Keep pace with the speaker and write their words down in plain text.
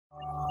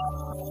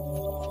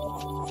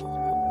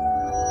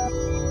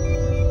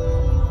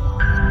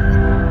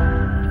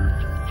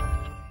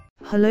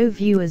Hello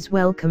viewers,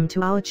 welcome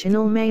to our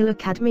channel Mail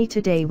Academy.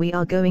 Today we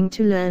are going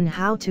to learn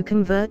how to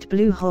convert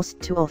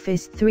BlueHost to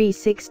Office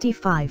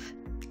 365.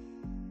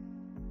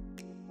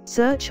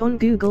 Search on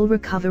Google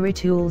Recovery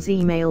Tools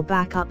Email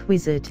Backup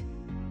Wizard.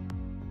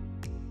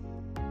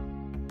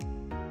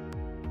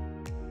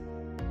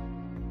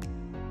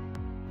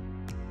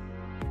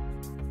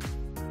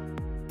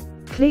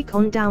 Click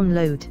on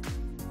Download.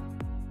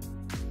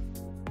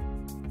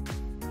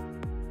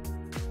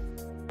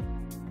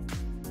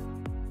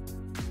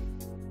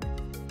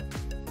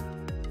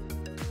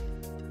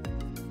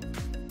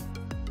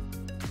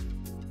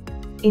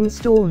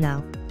 Install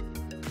now.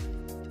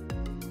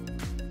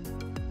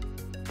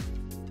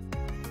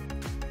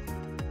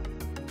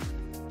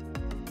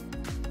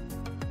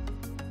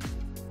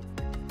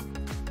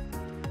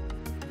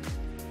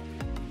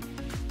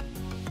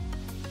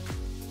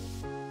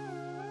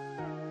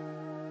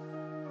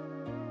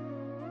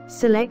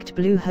 Select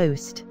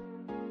BlueHost.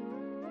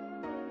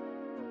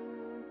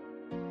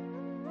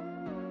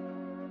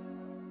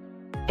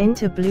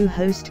 Enter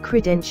BlueHost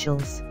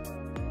credentials.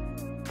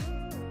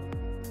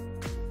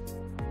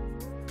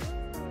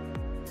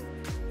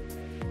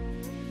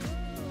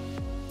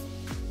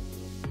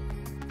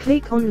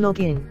 Click on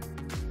Login.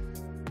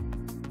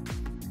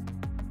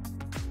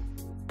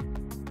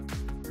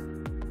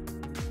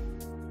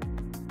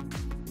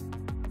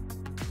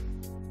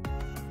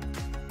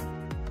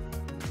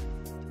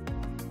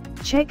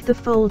 Check the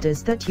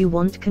folders that you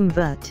want to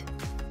convert.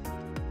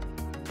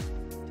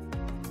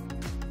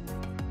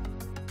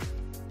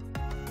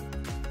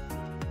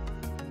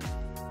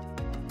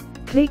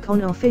 Click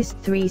on Office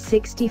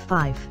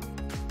 365.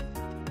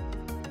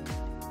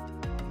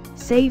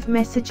 Save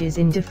messages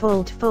in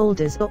default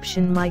folders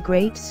option.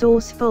 Migrate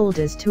source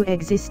folders to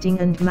existing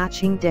and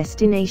matching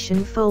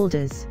destination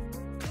folders.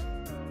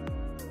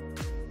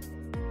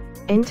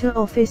 Enter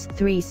Office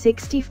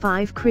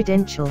 365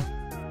 credential.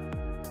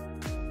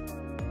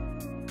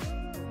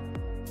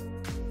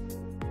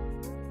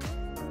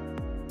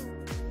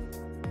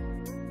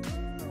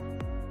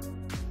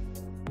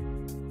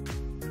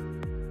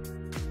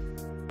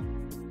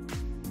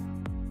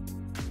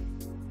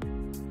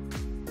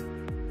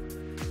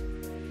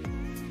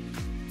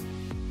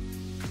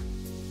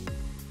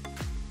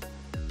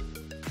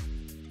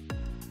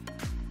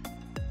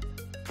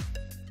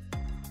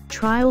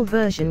 Trial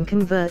version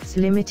converts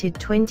limited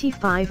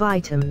 25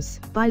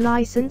 items. Buy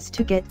license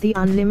to get the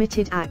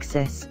unlimited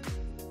access.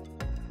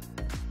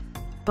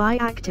 Buy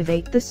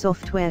activate the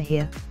software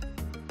here.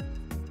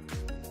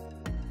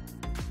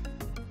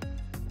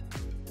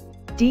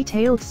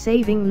 Detailed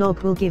saving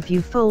log will give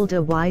you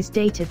folder-wise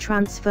data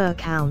transfer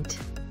count.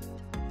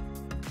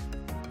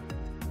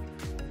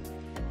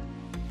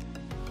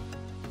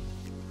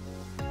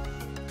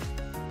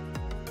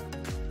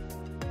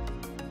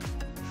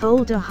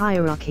 Folder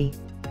hierarchy.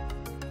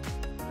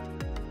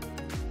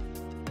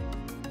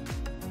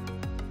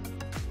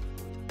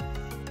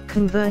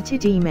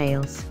 Converted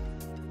emails.